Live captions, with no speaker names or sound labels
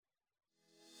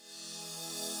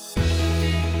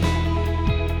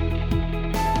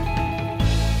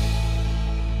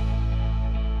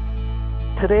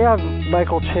Today I have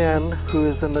Michael Chen, who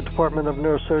is in the Department of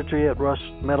Neurosurgery at Rush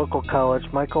Medical College.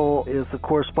 Michael is the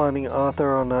corresponding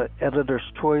author on an Editor's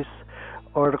Choice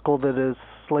article that is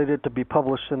slated to be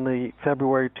published in the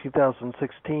February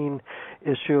 2016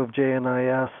 issue of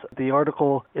JNIS. The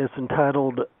article is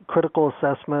entitled Critical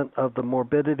Assessment of the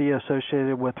Morbidity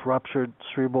Associated with Ruptured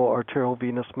Cerebral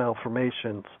Arteriovenous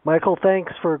Malformations. Michael,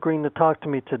 thanks for agreeing to talk to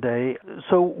me today.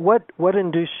 So what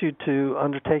induced you to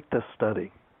undertake this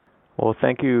study? Well,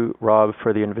 thank you, Rob,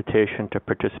 for the invitation to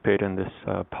participate in this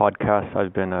podcast.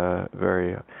 I've been a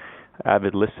very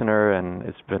avid listener, and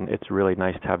it's really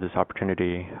nice to have this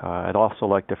opportunity. I'd also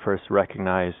like to first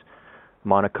recognize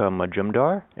Monica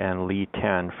Majumdar and Lee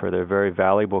Tan for their very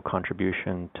valuable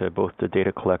contribution to both the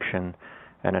data collection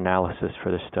and analysis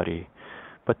for this study.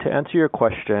 But to answer your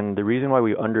question, the reason why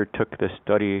we undertook this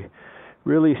study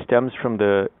really stems from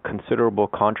the considerable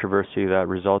controversy that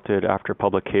resulted after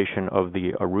publication of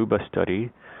the Aruba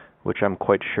study, which I'm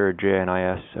quite sure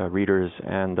JNIS readers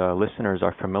and listeners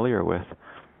are familiar with.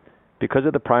 Because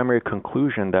of the primary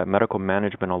conclusion that medical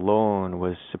management alone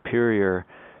was superior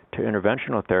to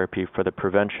interventional therapy for the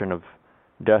prevention of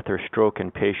death or stroke in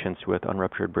patients with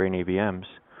unruptured brain AVMs,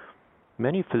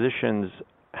 many physicians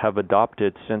have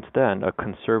adopted since then a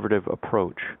conservative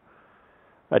approach.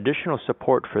 Additional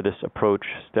support for this approach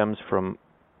stems from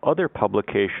other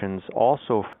publications,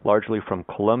 also largely from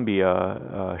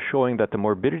Columbia, showing that the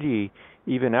morbidity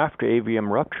even after AVM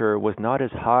rupture was not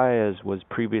as high as was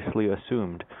previously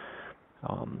assumed.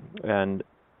 And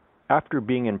after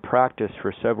being in practice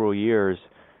for several years,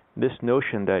 this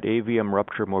notion that AVM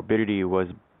rupture morbidity was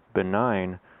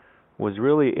benign was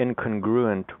really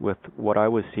incongruent with what I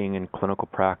was seeing in clinical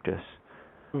practice.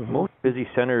 Mm-hmm. Most busy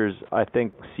centers, I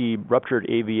think, see ruptured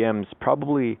AVMs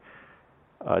probably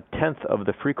a tenth of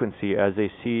the frequency as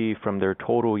they see from their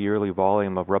total yearly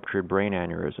volume of ruptured brain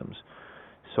aneurysms.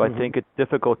 So I think it's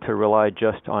difficult to rely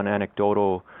just on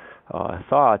anecdotal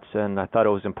thoughts, and I thought it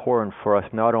was important for us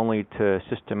not only to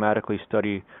systematically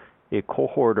study a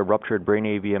cohort of ruptured brain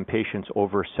AVM patients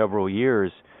over several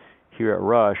years here at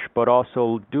Rush, but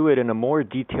also do it in a more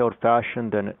detailed fashion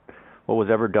than what was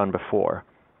ever done before.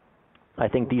 I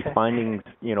think these findings,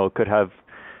 could have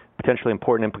potentially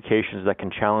important implications that can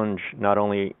challenge not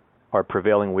only our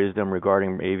prevailing wisdom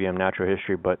regarding AVM natural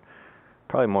history, but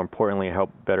probably more importantly, help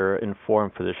better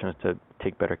inform physicians to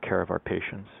take better care of our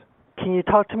patients. Can you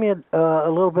talk to me a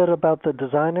little bit about the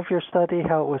design of your study,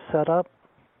 how it was set up?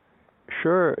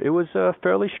 Sure. It was a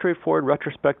fairly straightforward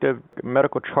retrospective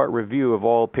medical chart review of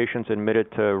all patients admitted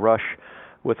to Rush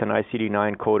with an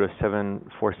ICD-9 code of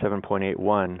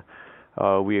 747.81.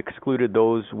 We excluded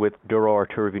those with dural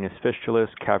arteriovenous fistulas,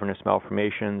 cavernous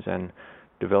malformations, and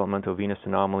developmental venous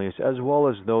anomalies, as well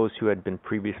as those who had been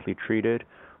previously treated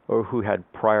or who had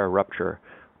prior rupture,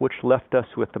 which left us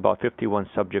with about 51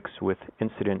 subjects with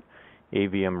incident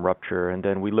AVM rupture. And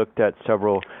then we looked at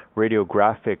several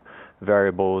radiographic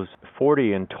variables,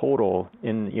 40 in total,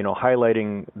 in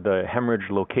highlighting the hemorrhage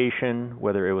location,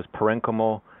 whether it was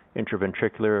parenchymal,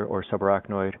 intraventricular, or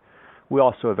subarachnoid. We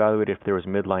also evaluated if there was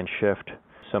midline shift,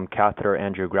 some catheter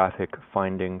angiographic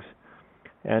findings.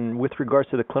 And with regards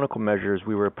to the clinical measures,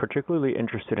 we were particularly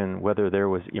interested in whether there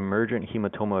was emergent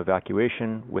hematoma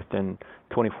evacuation within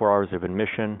 24 hours of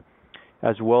admission,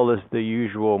 as well as the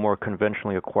usual more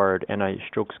conventionally acquired NIH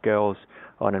stroke scales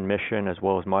on admission, as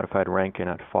well as modified Rankin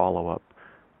at follow-up.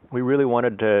 We really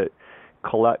wanted to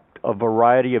collect a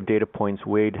variety of data points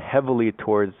weighed heavily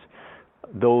towards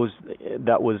those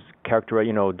that was characterized,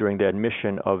 during the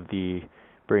admission of the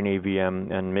brain AVM,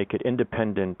 and make it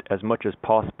independent as much as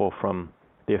possible from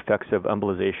the effects of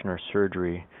embolization or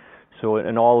surgery. So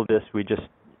in all of this, we just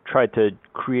tried to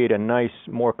create a nice,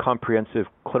 more comprehensive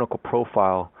clinical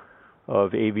profile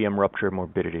of AVM rupture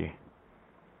morbidity.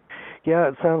 Yeah,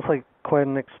 it sounds like quite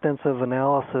an extensive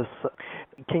analysis.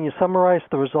 Can you summarize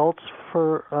the results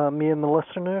for me and the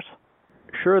listeners?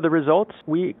 Sure. The results,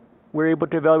 we were able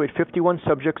to evaluate 51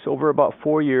 subjects over about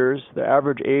 4 years. The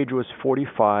average age was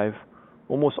 45.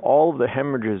 Almost all of the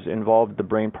hemorrhages involved the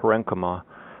brain parenchyma.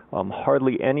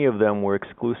 Hardly any of them were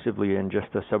exclusively in just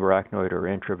the subarachnoid or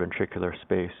intraventricular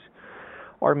space.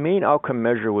 Our main outcome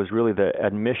measure was really the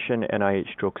admission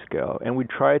NIH stroke scale, and we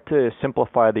tried to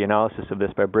simplify the analysis of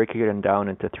this by breaking it down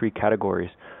into 3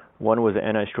 categories. One was the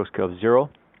NIH stroke scale of 0.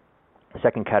 The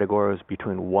second category was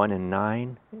between 1 and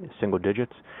 9, single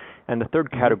digits. And the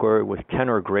third category was 10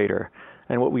 or greater.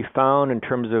 And what we found in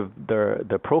terms of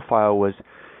the profile was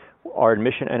our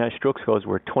admission NIH stroke scales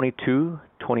were 22,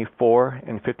 24,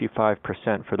 and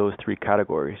 55% for those 3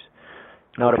 categories.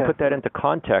 Now, to put that into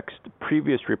context,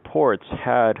 previous reports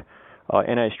had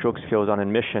NI stroke scales on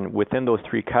admission within those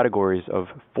three categories of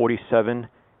 47,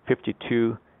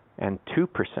 52, and 2%.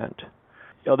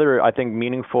 Other, I think,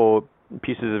 meaningful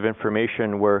pieces of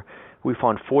information were we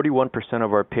found 41%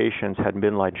 of our patients had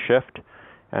midline shift,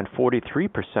 and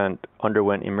 43%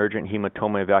 underwent emergent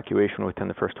hematoma evacuation within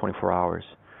the first 24 hours.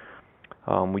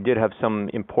 We did have some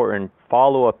important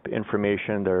follow-up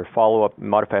information. Their follow-up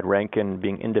modified Rankin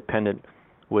being independent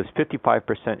was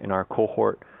 55% in our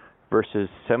cohort versus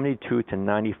 72 to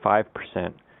 95%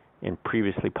 in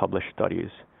previously published studies.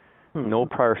 No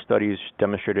prior studies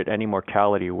demonstrated any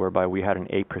mortality whereby we had an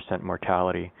 8%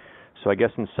 mortality. So I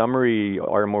guess in summary,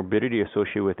 our morbidity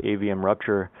associated with AVM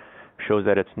rupture shows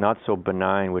that it's not so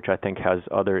benign, which I think has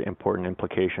other important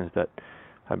implications that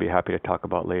I'd be happy to talk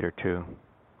about later too.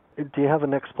 Do you have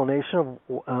an explanation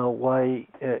of why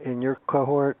in your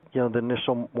cohort, the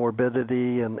initial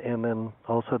morbidity and then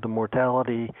also the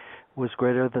mortality was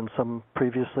greater than some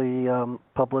previously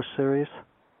published series?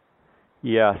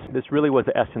 Yes, this really was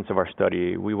the essence of our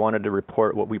study. We wanted to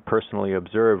report what we personally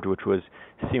observed, which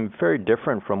seemed very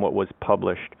different from what was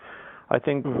published. I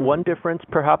think one difference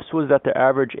perhaps was that the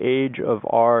average age of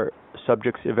our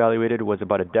subjects evaluated was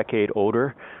about a decade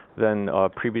older than a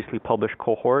previously published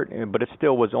cohort, but it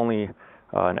still was only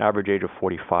an average age of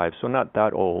 45, so not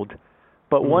that old.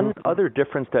 But one other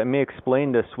difference that may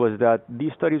explain this was that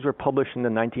these studies were published in the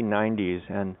 1990s,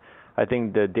 and I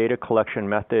think the data collection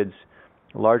methods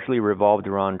largely revolved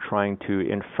around trying to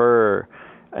infer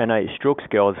NI stroke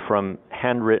scales from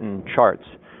handwritten charts,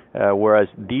 whereas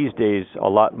these days a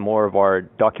lot more of our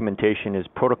documentation is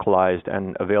protocolized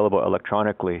and available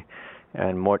electronically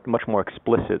and much more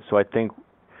explicit. So I think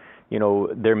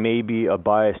there may be a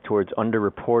bias towards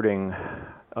underreporting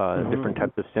different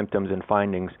types of symptoms and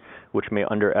findings, which may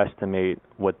underestimate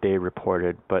what they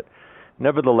reported. But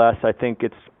nevertheless, I think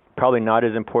it's probably not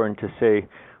as important to say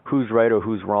who's right or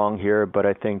who's wrong here, but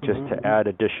I think just to add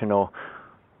additional,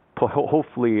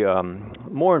 hopefully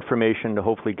more information to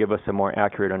hopefully give us a more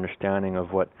accurate understanding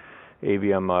of what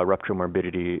AVM rupture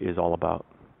morbidity is all about.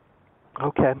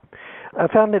 Okay. I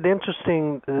found it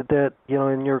interesting that,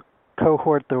 in your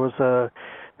cohort there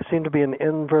seemed to be an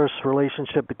inverse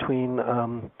relationship between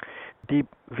deep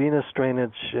venous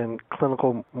drainage and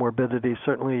clinical morbidity.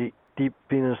 Certainly deep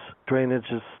venous drainage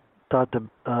is thought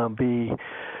to be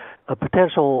a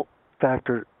potential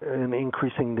factor in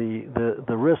increasing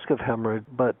the risk of hemorrhage,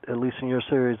 but at least in your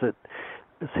series it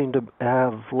seemed to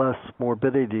have less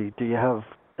morbidity. Do you have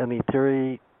any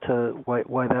theory to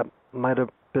why that might have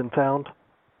been found?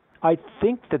 I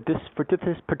think that for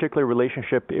this particular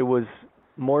relationship, it was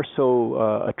more so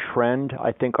a trend.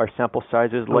 I think our sample size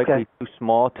is likely too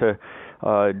small to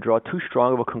draw too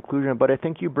strong of a conclusion, but I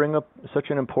think you bring up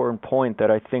such an important point that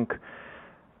I think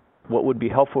what would be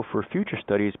helpful for future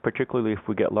studies, particularly if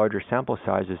we get larger sample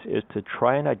sizes, is to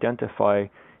try and identify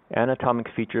anatomic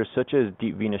features such as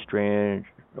deep venous drainage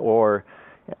or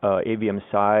AVM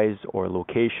size or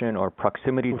location or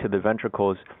proximity to the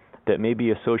ventricles that may be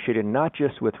associated not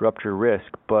just with rupture risk,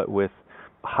 but with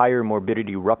higher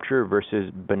morbidity rupture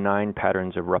versus benign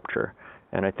patterns of rupture.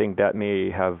 And I think that may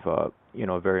have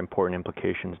very important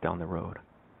implications down the road.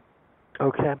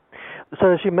 Okay.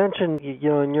 So as you mentioned,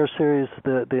 in your series,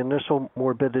 the initial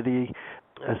morbidity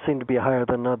seemed to be higher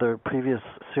than other previous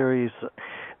series.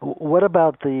 What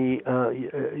about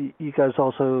you guys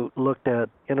also looked at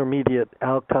intermediate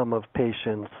outcome of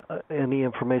patients. Any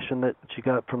information that you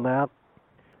got from that?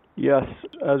 Yes,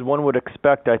 as one would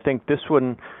expect, I think this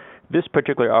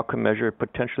particular outcome measure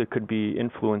potentially could be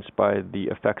influenced by the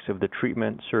effects of the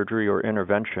treatment, surgery, or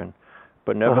intervention.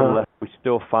 But nevertheless, we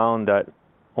still found that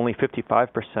only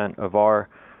 55% of our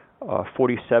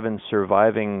 47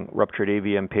 surviving ruptured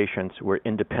AVM patients were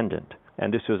independent.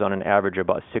 And this was on an average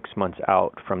about 6 months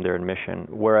out from their admission,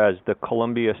 whereas the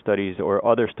Columbia studies or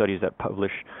other studies that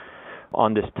publish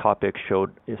on this topic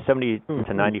showed 70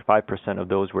 to 95% of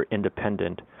those were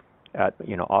independent at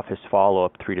office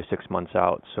follow-up 3 to 6 months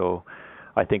out. So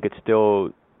I think it's still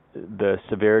the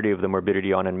severity of the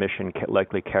morbidity on admission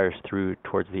likely carries through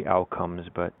towards the outcomes.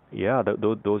 But yeah,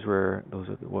 those are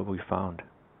what we found.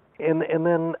 And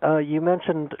then you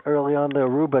mentioned early on the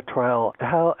Aruba trial.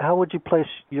 How would you place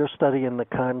your study in the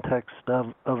context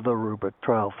of the Aruba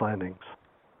trial findings?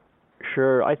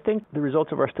 Sure. I think the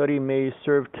results of our study may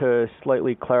serve to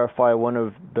slightly clarify one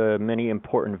of the many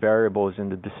important variables in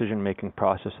the decision-making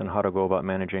process and how to go about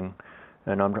managing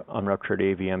an unruptured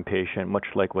AVM patient, much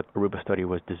like what the Aruba study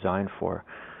was designed for.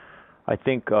 I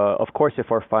think, of course,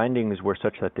 if our findings were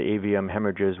such that the AVM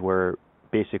hemorrhages were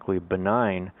basically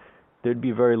benign, there'd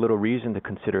be very little reason to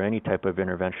consider any type of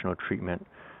interventional treatment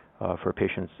for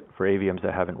patients for AVMs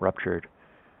that haven't ruptured.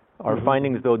 Our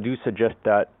findings, though, do suggest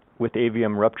that with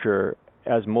AVM rupture,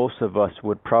 as most of us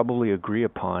would probably agree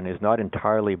upon, is not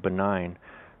entirely benign,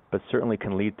 but certainly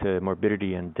can lead to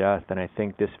morbidity and death. And I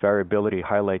think this variability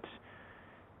highlights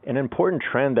an important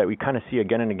trend that we kind of see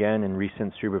again and again in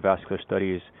recent cerebrovascular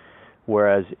studies,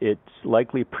 whereas it's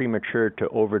likely premature to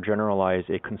overgeneralize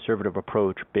a conservative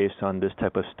approach based on this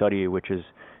type of study, which is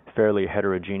fairly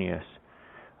heterogeneous.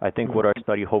 I think what our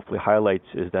study hopefully highlights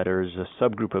is that there is a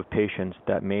subgroup of patients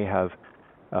that may have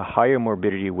a higher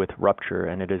morbidity with rupture,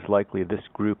 and it is likely this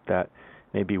group that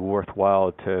may be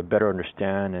worthwhile to better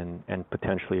understand and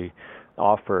potentially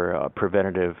offer a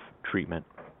preventative treatment.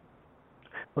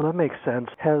 Well, that makes sense.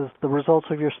 Has the results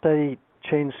of your study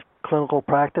changed clinical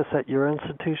practice at your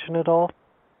institution at all?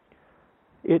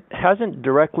 It hasn't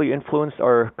directly influenced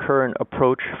our current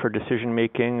approach for decision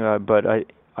making, but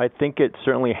I think it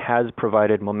certainly has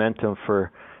provided momentum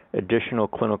for additional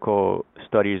clinical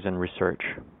studies and research.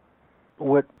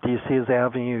 What do you see as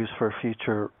avenues for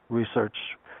future research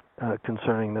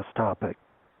concerning this topic?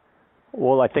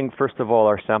 Well, I think first of all,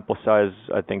 our sample size,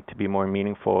 I think, to be more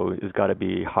meaningful has got to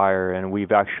be higher, and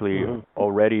we've actually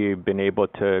already been able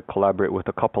to collaborate with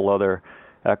a couple other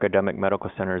academic medical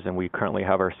centers, and we currently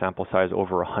have our sample size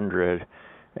over 100,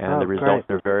 and the results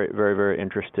are very, very, very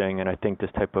interesting. And I think this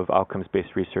type of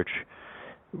outcomes-based research,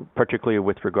 particularly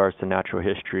with regards to natural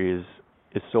history,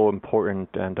 is so important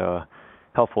and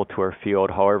helpful to our field,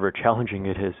 however challenging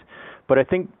it is. But I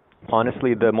think,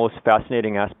 honestly, the most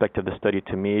fascinating aspect of the study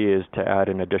to me is to add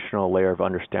an additional layer of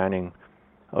understanding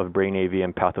of brain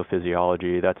AVM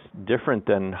pathophysiology. That's different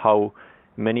than how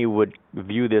many would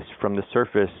view this from the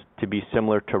surface to be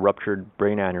similar to ruptured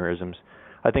brain aneurysms.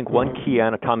 I think one key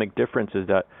anatomic difference is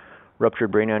that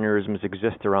ruptured brain aneurysms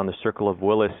exist around the circle of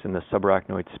Willis in the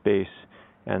subarachnoid space,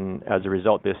 and as a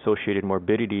result, the associated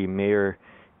morbidity may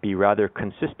be rather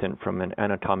consistent from an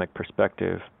anatomic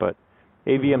perspective. But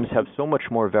AVMs have so much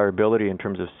more variability in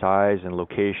terms of size and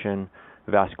location,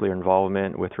 vascular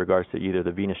involvement with regards to either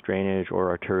the venous drainage or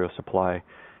arterial supply.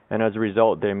 And as a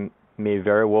result, they may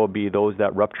very well be those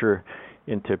that rupture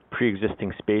into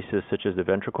pre-existing spaces such as the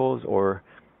ventricles or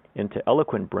into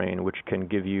eloquent brain, which can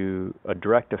give you a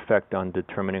direct effect on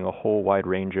determining a whole wide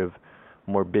range of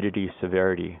morbidity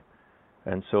severity.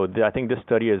 And so I think this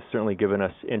study has certainly given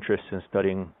us interest in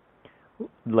studying,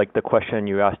 like the question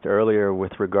you asked earlier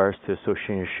with regards to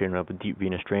association of deep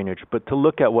venous drainage, but to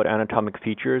look at what anatomic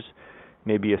features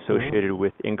may be associated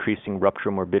with increasing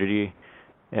rupture morbidity,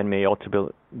 and may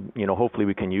ultimately, hopefully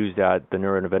we can use that, the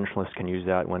neurointerventionalists can use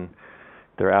that when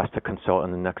they're asked to consult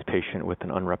on the next patient with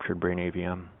an unruptured brain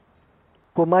AVM.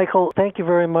 Well, Michael, thank you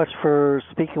very much for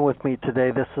speaking with me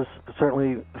today. This is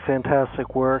certainly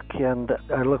fantastic work, and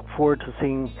I look forward to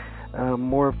seeing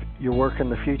more of your work in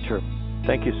the future.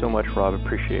 Thank you so much, Rob.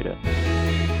 Appreciate it.